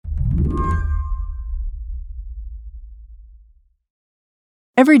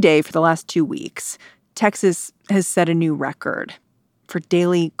Every day for the last 2 weeks, Texas has set a new record for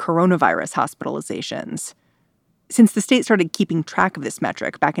daily coronavirus hospitalizations. Since the state started keeping track of this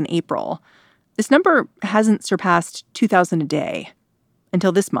metric back in April, this number hasn't surpassed 2,000 a day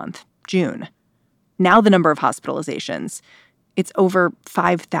until this month, June. Now the number of hospitalizations, it's over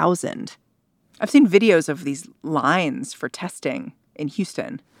 5,000. I've seen videos of these lines for testing in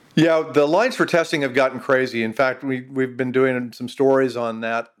Houston. Yeah, the lines for testing have gotten crazy. In fact, we've been doing some stories on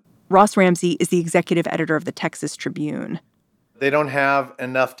that. Ross Ramsey is the executive editor of the Texas Tribune. They don't have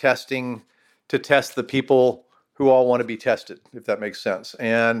enough testing to test the people who all want to be tested, if that makes sense.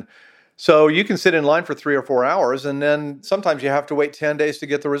 And so you can sit in line for 3 or 4 hours, and then sometimes you have to wait 10 days to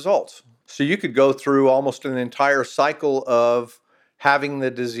get the results. So you could go through almost an entire cycle of having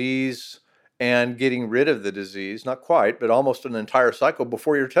the disease and getting rid of the disease, not quite, but almost an entire cycle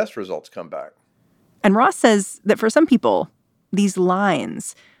before your test results come back. And Ross says that for some people, these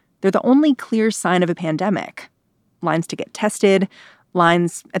lines, they're the only clear sign of a pandemic. Lines to get tested,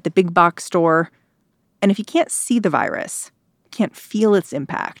 lines at the big box store. And if you can't see the virus, can't feel its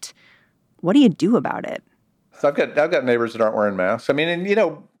impact, what do you do about it? So I've got neighbors that aren't wearing masks. I mean,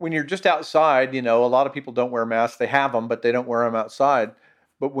 and when you're just outside, a lot of people don't wear masks. They have them, but they don't wear them outside.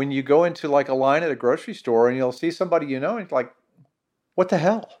 But when you go into like a line at a grocery store and you'll see somebody, and it's like, what the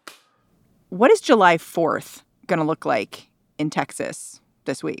hell? What is July 4th going to look like in Texas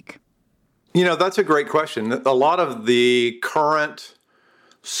this week? That's a great question. A lot of the current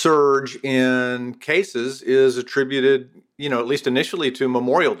surge in cases is attributed, at least initially, to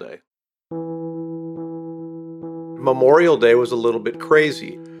Memorial Day. Memorial Day was a little bit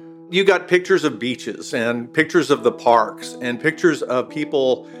crazy. You got pictures of beaches and pictures of the parks and pictures of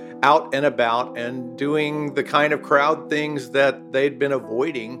people out and about and doing the kind of crowd things that they'd been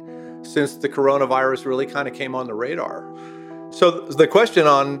avoiding since the coronavirus really kind of came on the radar. So the question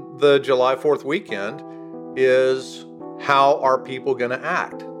on the July 4th weekend is, how are people going to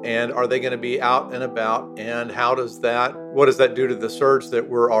act? And are they going to be out and about? And what does that do to the surge that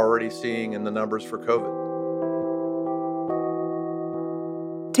we're already seeing in the numbers for COVID?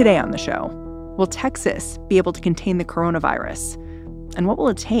 Today on the show, will Texas be able to contain the coronavirus? And what will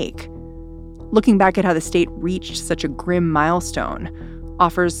it take? Looking back at how the state reached such a grim milestone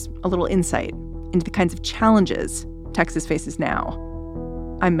offers a little insight into the kinds of challenges Texas faces now.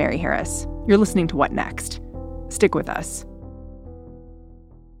 I'm Mary Harris. You're listening to What Next? Stick with us.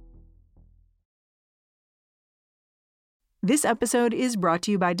 This episode is brought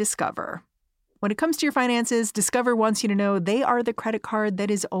to you by Discover. When it comes to your finances, Discover wants you to know they are the credit card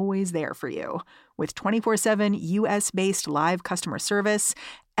that is always there for you. With 24/7 U.S.-based live customer service,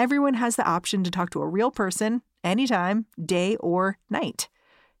 everyone has the option to talk to a real person anytime, day or night.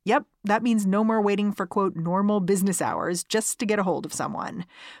 Yep, that means no more waiting for, quote, normal business hours just to get a hold of someone.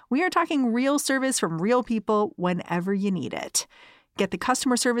 We are talking real service from real people whenever you need it. Get the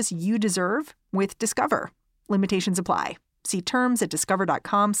customer service you deserve with Discover. Limitations apply. See terms at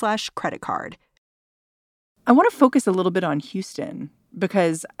discover.com/creditcard. I want to focus a little bit on Houston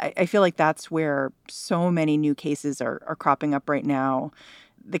because I feel like that's where so many new cases are cropping up right now.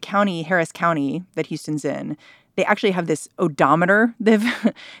 The county, Harris County, that Houston's in, they actually have this odometer they've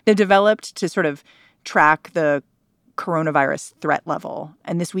developed to sort of track the coronavirus threat level.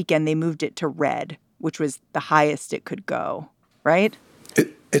 And this weekend they moved it to red, which was the highest it could go, right?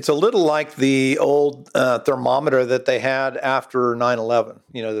 It's a little like the old thermometer that they had after 9/11,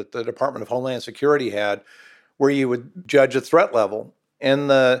 that the Department of Homeland Security had, where you would judge a threat level. And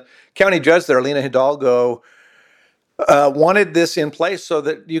the county judge there, Lena Hidalgo, wanted this in place so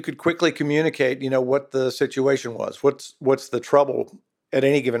that you could quickly communicate, what the situation was, what's the trouble at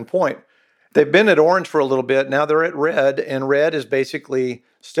any given point. They've been at orange for a little bit. Now they're at red, and red is basically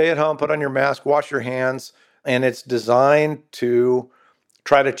stay at home, put on your mask, wash your hands, and it's designed to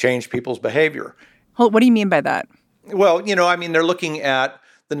try to change people's behavior. What do you mean by that? Well, they're looking at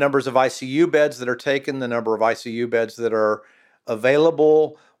the numbers of ICU beds that are taken, the number of ICU beds that are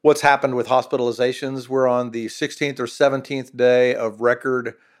available, what's happened with hospitalizations. We're on the 16th or 17th day of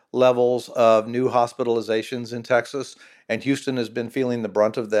record levels of new hospitalizations in Texas, and Houston has been feeling the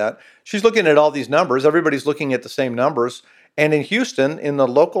brunt of that. She's looking at all these numbers. Everybody's looking at the same numbers. And in Houston, in the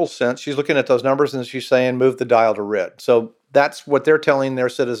local sense, she's looking at those numbers and she's saying, move the dial to red. So that's what they're telling their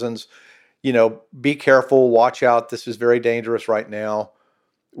citizens, be careful, watch out. This is very dangerous right now.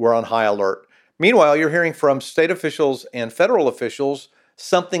 We're on high alert. Meanwhile, you're hearing from state officials and federal officials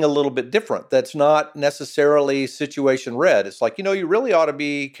something a little bit different. That's not necessarily situation red. It's like, you really ought to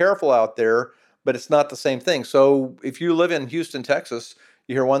be careful out there, but it's not the same thing. So if you live in Houston, Texas,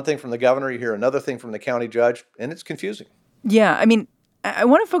 you hear one thing from the governor, you hear another thing from the county judge, and it's confusing. Yeah, I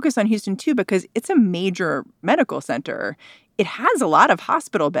want to focus on Houston, too, because it's a major medical center. It has a lot of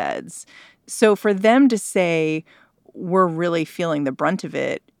hospital beds. So for them to say we're really feeling the brunt of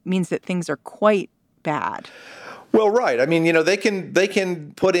it means that things are quite bad. Well, right. I mean, they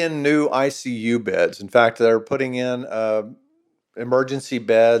can put in new ICU beds. In fact, they're putting in emergency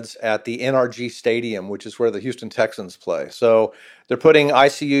beds at the NRG Stadium, which is where the Houston Texans play. So they're putting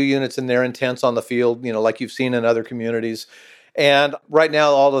ICU units in there in tents on the field, like you've seen in other communities. And right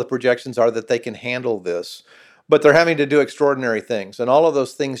now, all of the projections are that they can handle this. But they're having to do extraordinary things. And all of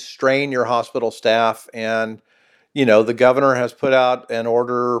those things strain your hospital staff. And, the governor has put out an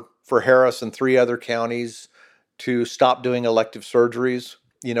order for Harris and 3 other counties to stop doing elective surgeries.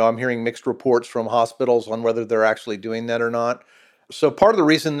 I'm hearing mixed reports from hospitals on whether they're actually doing that or not. So part of the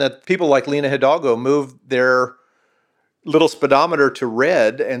reason that people like Lina Hidalgo moved their little speedometer to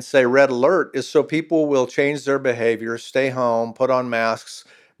red and say red alert is so people will change their behavior, stay home, put on masks,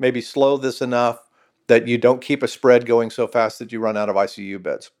 maybe slow this enough that you don't keep a spread going so fast that you run out of ICU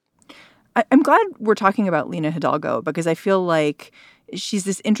beds. I'm glad we're talking about Lina Hidalgo because I feel like she's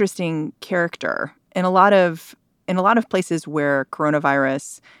this interesting character. In a lot of places where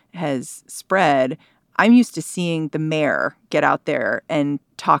coronavirus has spread, I'm used to seeing the mayor get out there and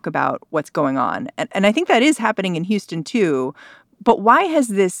talk about what's going on. And I think that is happening in Houston, too. But why has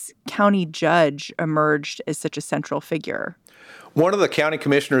this county judge emerged as such a central figure? One of the county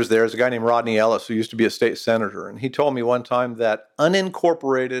commissioners there is a guy named Rodney Ellis, who used to be a state senator. And he told me one time that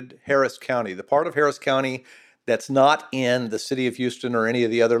unincorporated Harris County, the part of Harris County that's not in the city of Houston or any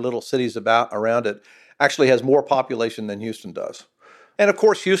of the other little cities around it, actually has more population than Houston does. And of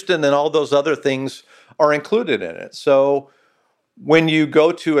course, Houston and all those other things are included in it. So when you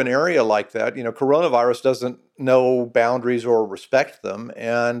go to an area like that, coronavirus doesn't know boundaries or respect them.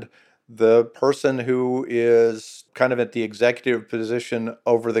 And the person who is kind of at the executive position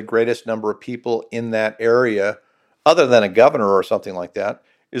over the greatest number of people in that area, other than a governor or something like that,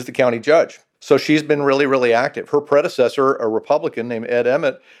 is the county judge. So she's been really, really active. Her predecessor, a Republican named Ed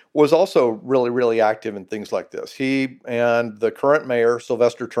Emmett, was also really, really active in things like this. He and the current mayor,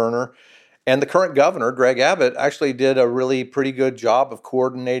 Sylvester Turner, and the current governor, Greg Abbott, actually did a really pretty good job of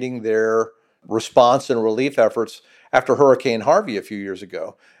coordinating their response and relief efforts after Hurricane Harvey a few years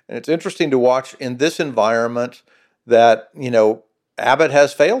ago. And it's interesting to watch in this environment that, Abbott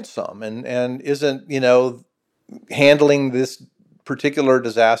has failed some and isn't, handling this particular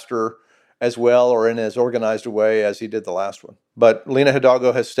disaster as well or in as organized a way as he did the last one. But Lina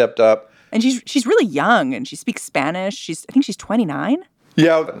Hidalgo has stepped up. And she's really young and she speaks Spanish. I think she's 29.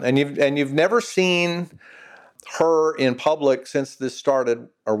 Yeah, and you've never seen her in public since this started,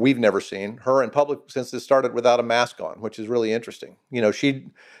 or we've never seen her in public since this started without a mask on, which is really interesting. She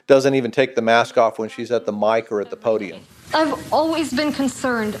doesn't even take the mask off when she's at the mic or at the podium. I've always been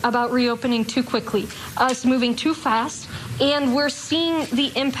concerned about reopening too quickly, us moving too fast, and we're seeing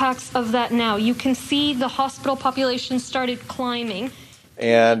the impacts of that now. You can see the hospital population started climbing.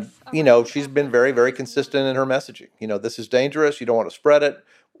 And, she's been very, very consistent in her messaging. This is dangerous. You don't want to spread it.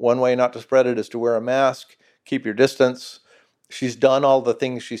 One way not to spread it is to wear a mask, keep your distance. She's done all the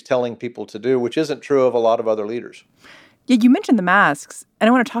things she's telling people to do, which isn't true of a lot of other leaders. Yeah, you mentioned the masks, and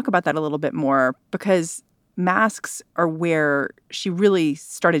I want to talk about that a little bit more because masks are where she really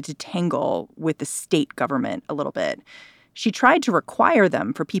started to tangle with the state government a little bit. She tried to require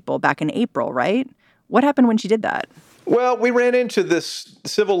them for people back in April, right? What happened when she did that? Well, we ran into this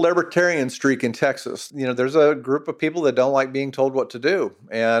civil libertarian streak in Texas. There's a group of people that don't like being told what to do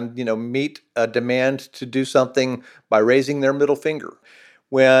and, meet a demand to do something by raising their middle finger.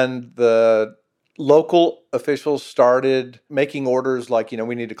 When the local officials started making orders like,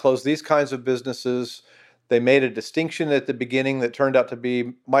 we need to close these kinds of businesses, they made a distinction at the beginning that turned out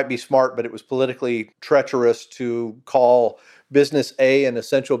to might be smart, but it was politically treacherous to call business A an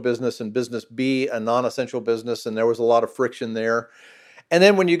essential business and business B a non-essential business, and there was a lot of friction there. And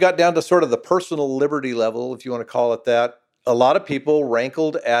then when you got down to sort of the personal liberty level, if you want to call it that, a lot of people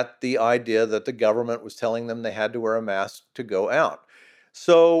rankled at the idea that the government was telling them they had to wear a mask to go out.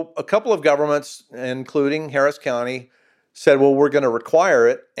 So a couple of governments, including Harris County, said, well, we're going to require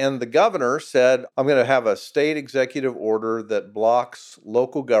it. And the governor said, I'm going to have a state executive order that blocks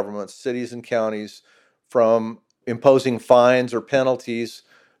local governments, cities and counties from imposing fines or penalties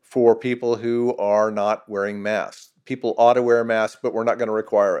for people who are not wearing masks. People ought to wear a mask, but we're not going to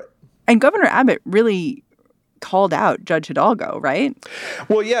require it. And Governor Abbott really called out Judge Hidalgo, right?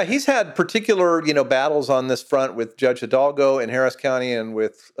 Well, yeah, he's had particular, battles on this front with Judge Hidalgo in Harris County and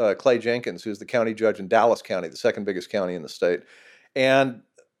with Clay Jenkins, who's the county judge in Dallas County, the second biggest county in the state. And,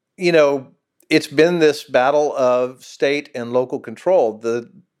 it's been this battle of state and local control.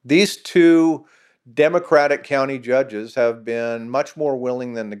 These two Democratic county judges have been much more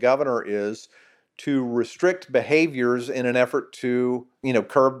willing than the governor is to restrict behaviors in an effort to,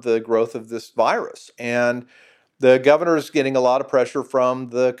 curb the growth of this virus. And the governor is getting a lot of pressure from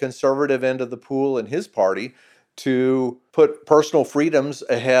the conservative end of the pool in his party to put personal freedoms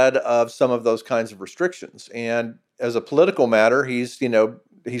ahead of some of those kinds of restrictions. And as a political matter, he's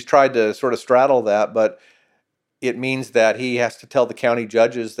tried to sort of straddle that, but it means that he has to tell the county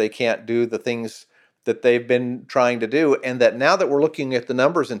judges they can't do the things that they've been trying to do. And that now that we're looking at the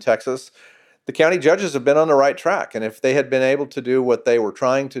numbers in Texas, the county judges have been on the right track. And if they had been able to do what they were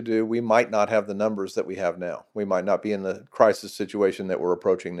trying to do, we might not have the numbers that we have now. We might not be in the crisis situation that we're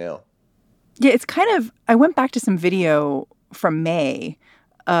approaching now. Yeah, it's kind of, I went back to some video from May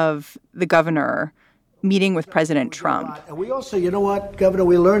of the governor meeting with President Trump. And we also, you know what, Governor,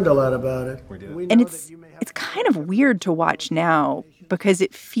 we learned a lot about it. And it's kind of weird to watch now because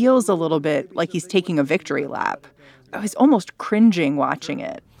it feels a little bit like he's taking a victory lap. I was almost cringing watching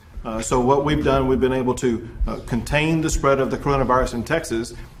it. So what we've done, we've been able to contain the spread of the coronavirus in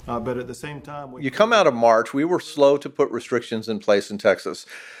Texas, but at the same time... You come out of March, we were slow to put restrictions in place in Texas,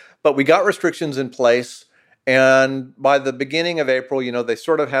 but we got restrictions in place, and by the beginning of April, they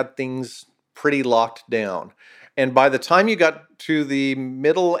sort of had things pretty locked down. And by the time you got to the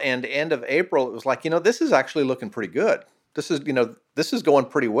middle and end of April, it was like, this is actually looking pretty good. This is going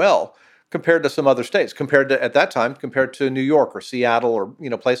pretty well compared to some other states, compared to New York or Seattle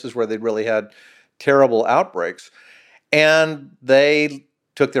or, places where they'd really had terrible outbreaks. And they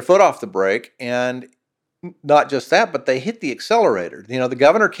took their foot off the brake, and not just that, but they hit the accelerator. The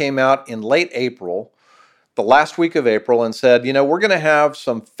governor came out in late April, the last week of April, and said, we're going to have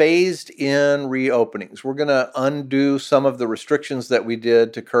some phased in reopenings. We're going to undo some of the restrictions that we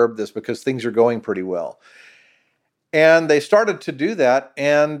did to curb this because things are going pretty well. And they started to do that,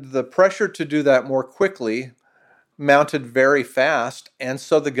 and the pressure to do that more quickly mounted very fast. And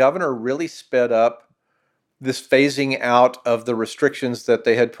so the governor really sped up this phasing out of the restrictions that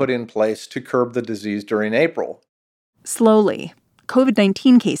they had put in place to curb the disease during April. Slowly,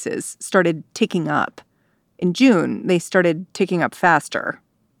 COVID-19 cases started ticking up. In June, they started ticking up faster.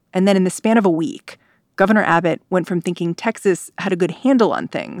 And then in the span of a week, Governor Abbott went from thinking Texas had a good handle on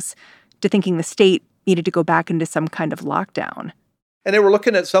things to thinking the state needed to go back into some kind of lockdown. And they were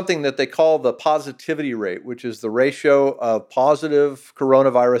looking at something that they call the positivity rate, which is the ratio of positive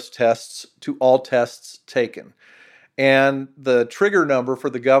coronavirus tests to all tests taken. And the trigger number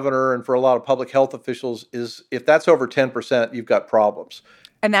for the governor and for a lot of public health officials is if that's over 10%, you've got problems.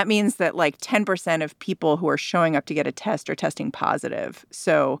 And that means that 10% of people who are showing up to get a test are testing positive.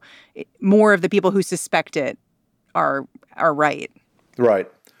 So more of the people who suspect it are right.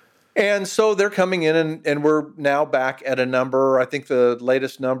 Right. And so they're coming in and we're now back at a number. I think the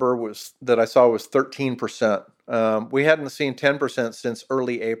latest number that I saw was 13%. We hadn't seen 10% since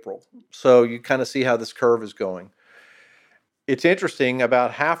early April. So you kind of see how this curve is going. It's interesting,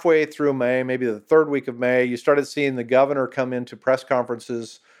 about halfway through May, maybe the third week of May, you started seeing the governor come into press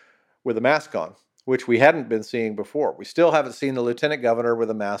conferences with a mask on, which we hadn't been seeing before. We still haven't seen the lieutenant governor with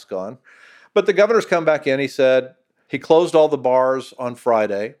a mask on. But the governor's come back in. He said he closed all the bars on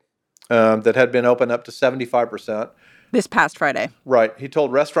Friday that had been open up to 75%. This past Friday. Right. He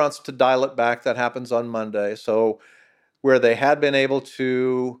told restaurants to dial it back. That happens on Monday. So where they had been able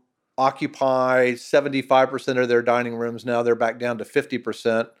to occupy 75% of their dining rooms, now they're back down to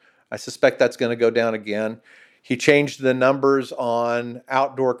 50%. I suspect that's going to go down again. He changed the numbers on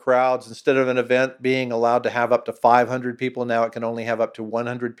outdoor crowds. Instead of an event being allowed to have up to 500 people, now it can only have up to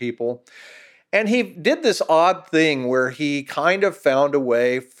 100 people. And he did this odd thing where he kind of found a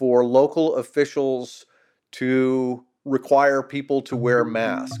way for local officials to require people to wear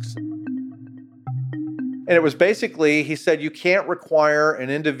masks. And it was basically, he said, you can't require an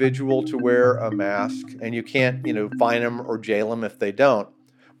individual to wear a mask, and you can't, fine them or jail them if they don't.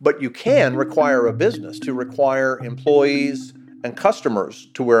 But you can require a business to require employees and customers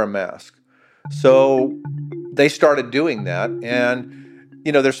to wear a mask. So they started doing that. And,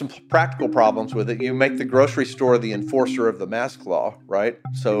 there's some practical problems with it. You make the grocery store the enforcer of the mask law, right?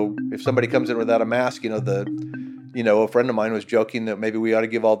 So if somebody comes in without a mask, a friend of mine was joking that maybe we ought to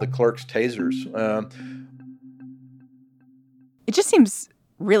give all the clerks tasers. It just seems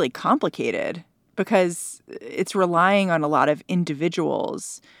really complicated because it's relying on a lot of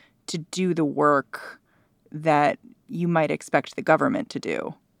individuals to do the work that you might expect the government to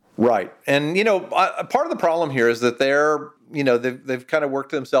do. Right. And, part of the problem here is that they've kind of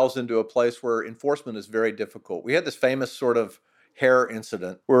worked themselves into a place where enforcement is very difficult. We had this famous sort of hair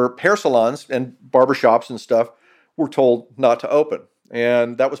incident where hair salons and barbershops and stuff were told not to open.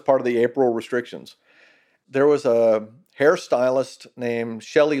 And that was part of the April restrictions. There was a hairstylist named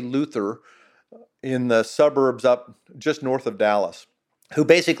Shelley Luther in the suburbs up just north of Dallas, who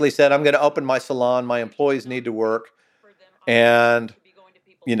basically said, I'm going to open my salon, my employees need to work, and,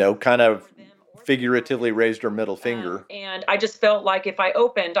 kind of figuratively raised her middle finger. And I just felt like if I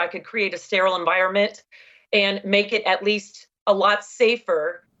opened, I could create a sterile environment and make it at least a lot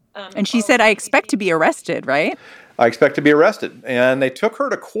safer. And she said, I expect to be arrested, right? I expect to be arrested. And they took her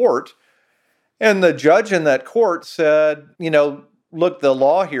to court. And the judge in that court said, look, the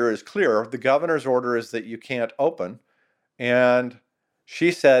law here is clear. The governor's order is that you can't open. And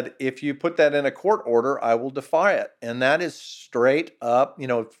she said, if you put that in a court order, I will defy it. And that is straight up,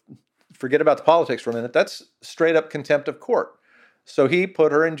 forget about the politics for a minute. That's straight up contempt of court. So he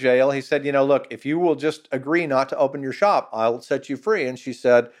put her in jail. He said, look, if you will just agree not to open your shop, I'll set you free. And she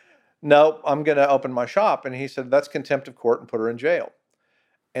said, no, I'm going to open my shop. And he said, that's contempt of court, and put her in jail.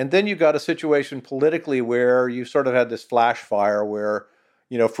 And then you got a situation politically where you sort of had this flash fire where,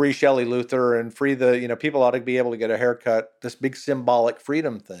 free Shelley Luther and free the, people ought to be able to get a haircut, this big symbolic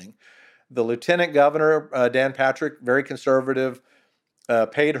freedom thing. The lieutenant governor, Dan Patrick, very conservative,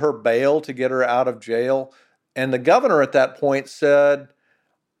 paid her bail to get her out of jail. And the governor at that point said,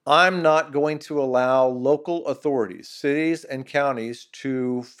 I'm not going to allow local authorities, cities and counties,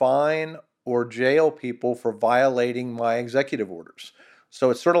 to fine or jail people for violating my executive orders. So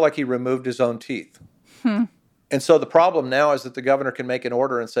it's sort of like he removed his own teeth. And so the problem now is that the governor can make an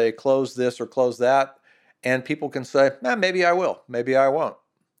order and say, close this or close that. And people can say, maybe I will, maybe I won't.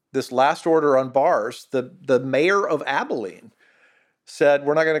 This last order on bars, the mayor of Abilene said,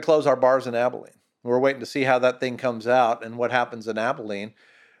 we're not going to close our bars in Abilene. We're waiting to see how that thing comes out and what happens in Abilene.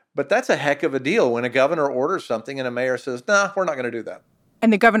 But that's a heck of a deal when a governor orders something and a mayor says, nah, we're not going to do that.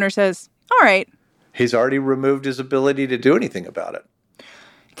 And the governor says, all right. He's already removed his ability to do anything about it.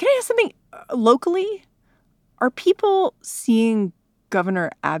 Can I ask something locally? Are people seeing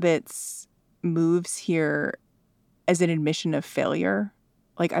Governor Abbott's moves here as an admission of failure?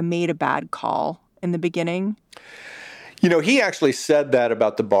 Like, I made a bad call in the beginning? He actually said that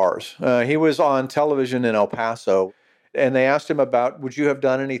about the bars. He was on television in El Paso, and they asked him about, would you have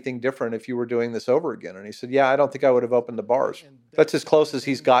done anything different if you were doing this over again? And he said, yeah, I don't think I would have opened the bars. That's as close as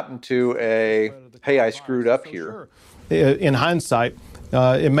he's gotten to a, hey, I screwed up here. In hindsight,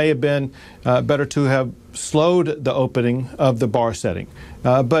 it may have been better to have slowed the opening of the bar setting.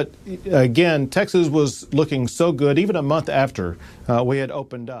 But again, Texas was looking so good, even a month after we had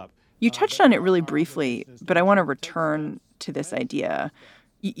opened up. You touched on it really briefly, but I want to return to this idea.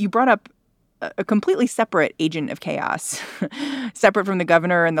 You brought up a completely separate agent of chaos, separate from the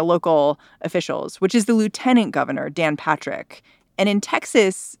governor and the local officials, which is the lieutenant governor, Dan Patrick. And in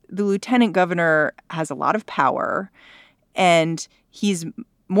Texas, the lieutenant governor has a lot of power, and he's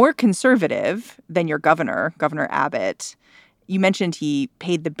more conservative than your governor, Governor Abbott. You mentioned he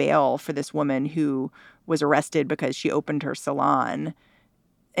paid the bail for this woman who was arrested because she opened her salon.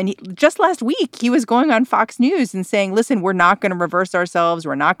 And just last week, he was going on Fox News and saying, listen, we're not going to reverse ourselves.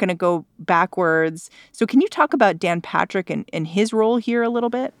 We're not going to go backwards. So can you talk about Dan Patrick and his role here a little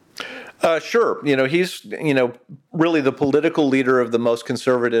bit? Sure. He's, really the political leader of the most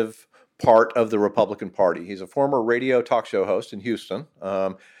conservative part of the Republican Party. He's a former radio talk show host in Houston.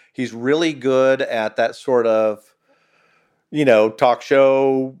 He's really good at that sort of, talk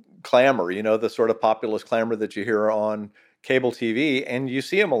show clamor, the sort of populist clamor that you hear on cable TV, and you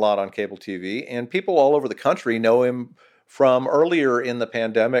see him a lot on cable TV, and people all over the country know him from earlier in the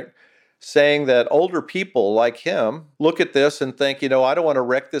pandemic, saying that older people like him look at this and think, I don't want to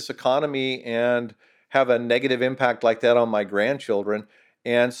wreck this economy and have a negative impact like that on my grandchildren,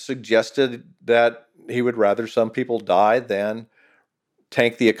 and suggested that he would rather some people die than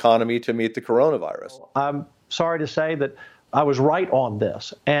tank the economy to meet the coronavirus. I'm sorry to say that I was right on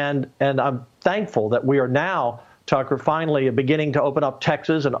this, and I'm thankful that we are now, Tucker, finally beginning to open up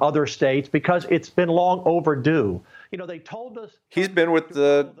Texas and other states because it's been long overdue. They told us. He's been with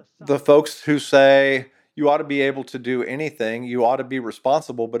the folks who say you ought to be able to do anything. You ought to be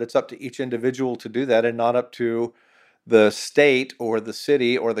responsible, but it's up to each individual to do that and not up to the state or the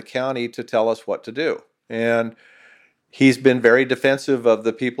city or the county to tell us what to do. And he's been very defensive of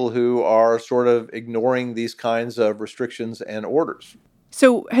the people who are sort of ignoring these kinds of restrictions and orders.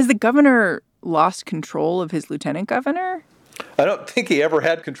 So has the governor lost control of his lieutenant governor? I don't think he ever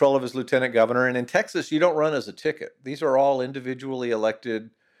had control of his lieutenant governor. And in Texas, you don't run as a ticket. These are all individually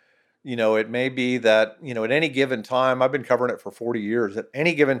elected. It may be that, at any given time, I've been covering it for 40 years, at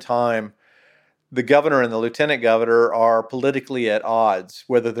any given time, the governor and the lieutenant governor are politically at odds,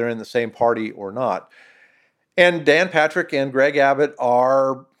 whether they're in the same party or not. And Dan Patrick and Greg Abbott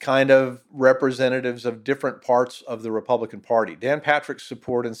are kind of representatives of different parts of the Republican Party. Dan Patrick's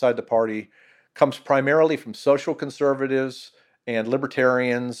support inside the party comes primarily from social conservatives and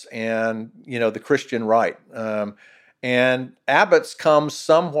libertarians and, the Christian right. And Abbott's comes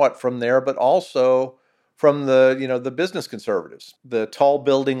somewhat from there, but also from the business conservatives, the tall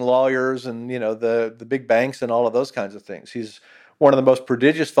building lawyers and, the big banks and all of those kinds of things. He's one of the most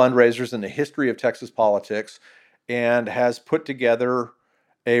prodigious fundraisers in the history of Texas politics and has put together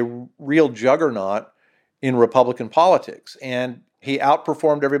a real juggernaut in Republican politics. And he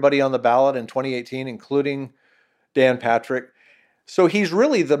outperformed everybody on the ballot in 2018, including Dan Patrick. So he's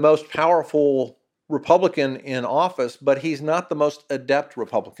really the most powerful Republican in office, but he's not the most adept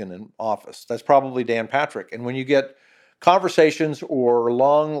Republican in office. That's probably Dan Patrick. And when you get conversations or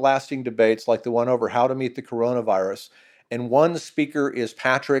long-lasting debates like the one over how to meet the coronavirus, and one speaker is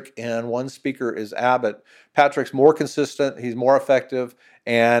Patrick and one speaker is Abbott, Patrick's more consistent, he's more effective,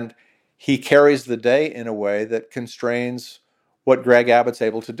 and he carries the day in a way that constrains what Greg Abbott's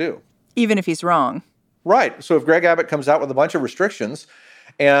able to do. Even if he's wrong. Right. So if Greg Abbott comes out with a bunch of restrictions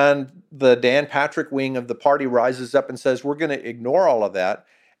and the Dan Patrick wing of the party rises up and says, we're going to ignore all of that,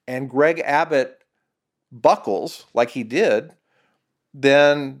 and Greg Abbott buckles like he did,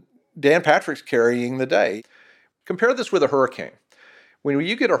 then Dan Patrick's carrying the day. Compare this with a hurricane. When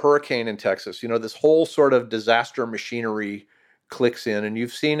you get a hurricane in Texas, this whole sort of disaster machinery clicks in, and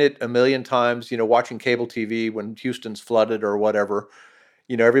you've seen it a million times, watching cable TV when Houston's flooded or whatever.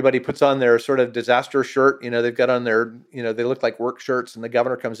 Everybody puts on their sort of disaster shirt. They've got on their, they look like work shirts, and the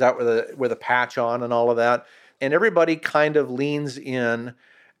governor comes out with a patch on and all of that. And everybody kind of leans in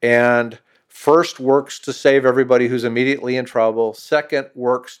and first works to save everybody who's immediately in trouble. Second,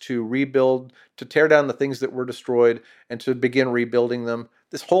 works to rebuild, to tear down the things that were destroyed and to begin rebuilding them.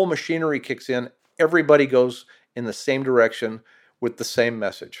 This whole machinery kicks in. Everybody goes in the same direction with the same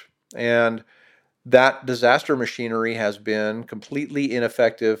message. And that disaster machinery has been completely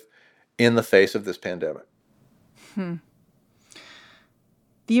ineffective in the face of this pandemic.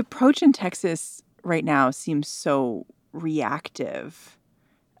 The approach in Texas right now seems so reactive.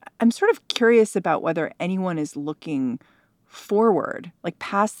 I'm sort of curious about whether anyone is looking forward, like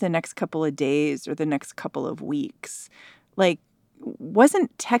past the next couple of days or the next couple of weeks. Like,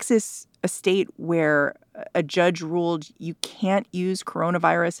 wasn't Texas a state where a judge ruled you can't use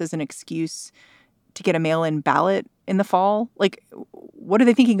coronavirus as an excuse to get a mail-in ballot in the fall? Like, what are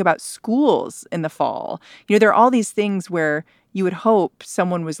they thinking about schools in the fall? There are all these things where you would hope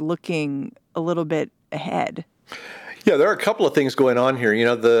someone was looking a little bit ahead. Yeah, there are a couple of things going on here.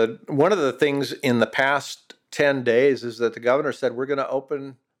 One of the things in the past 10 days is that the governor said we're going to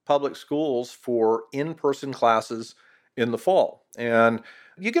open public schools for in-person classes in the fall. And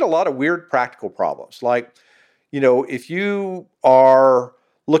you get a lot of weird practical problems. Like, if you are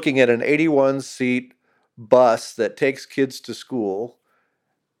looking at an 81-seat bus that takes kids to school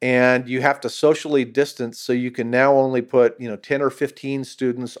and you have to socially distance so you can now only put, 10 or 15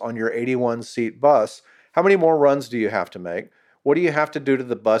 students on your 81-seat bus, how many more runs do you have to make? What do you have to do to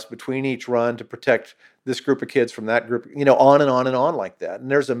the bus between each run to protect this group of kids from that group, on and on and on like that? And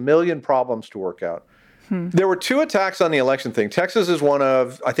there's a million problems to work out. There were two attacks on the election thing. Texas is one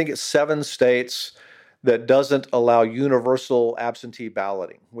of, I think it's 7 states that doesn't allow universal absentee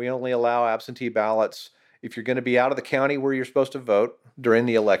balloting. We only allow absentee ballots if you're going to be out of the county where you're supposed to vote during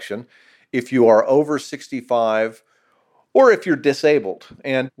the election, if you are over 65, or if you're disabled.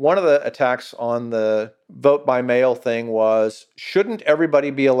 And one of the attacks on the vote by mail thing was, shouldn't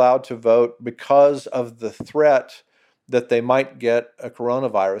everybody be allowed to vote because of the threat that they might get a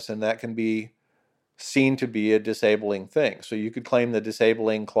coronavirus, and that can be seen to be a disabling thing? So you could claim the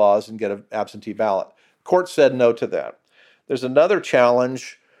disabling clause and get an absentee ballot. Court said no to that. There's another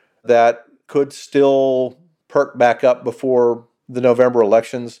challenge that could still perk back up before the November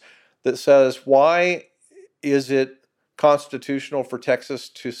elections that says, why is it constitutional for Texas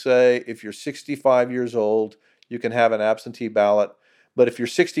to say if you're 65 years old, you can have an absentee ballot, but if you're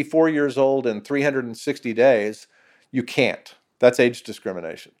 64 years old and 360 days, you can't? That's age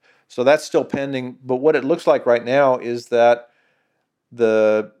discrimination. So that's still pending. But what it looks like right now is that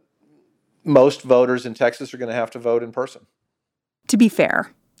the most voters in Texas are going to have to vote in person. To be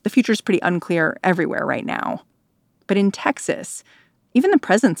fair, the future is pretty unclear everywhere right now. But in Texas, even the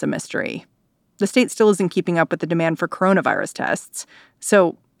present's a mystery. The state still isn't keeping up with the demand for coronavirus tests,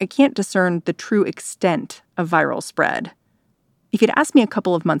 so I can't discern the true extent of viral spread. If you'd asked me a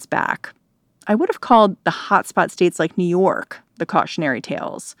couple of months back, I would have called the hotspot states like New York the cautionary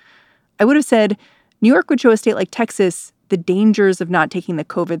tales. I would have said New York would show a state like Texas the dangers of not taking the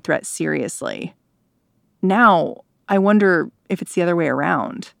COVID threat seriously. Now, I wonder if it's the other way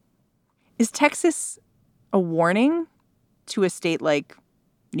around. Is Texas a warning to a state like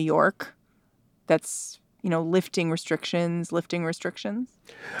New York that's, lifting restrictions?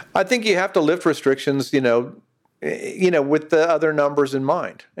 I think you have to lift restrictions, with the other numbers in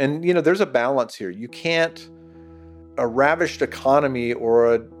mind. And, there's a balance here. You can't, a ravished economy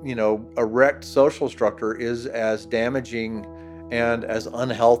or a wrecked social structure is as damaging and as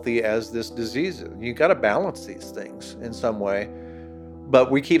unhealthy as this disease is. You got to balance these things in some way,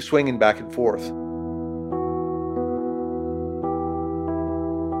 but we keep swinging back and forth.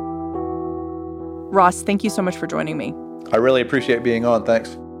 Ross, thank you so much for joining me. I really appreciate being on.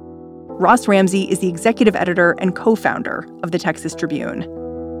 Thanks. Ross Ramsey is the executive editor and co-founder of the Texas Tribune.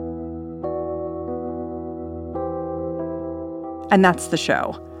 And that's the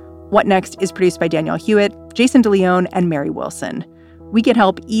show. What Next is produced by Danielle Hewitt, Jason DeLeon, and Mary Wilson. We get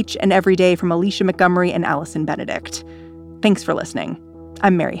help each and every day from Alicia Montgomery and Allison Benedict. Thanks for listening.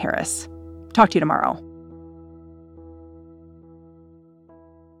 I'm Mary Harris. Talk to you tomorrow.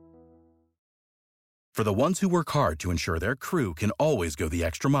 For the ones who work hard to ensure their crew can always go the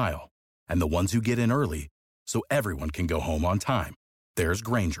extra mile, and the ones who get in early so everyone can go home on time, there's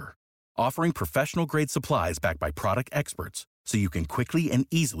Grainger, offering professional-grade supplies backed by product experts so you can quickly and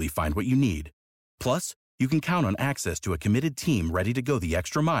easily find what you need. Plus, you can count on access to a committed team ready to go the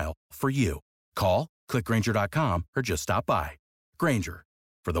extra mile for you. Call, click Grainger.com, or just stop by. Grainger,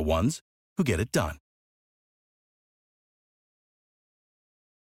 for the ones who get it done.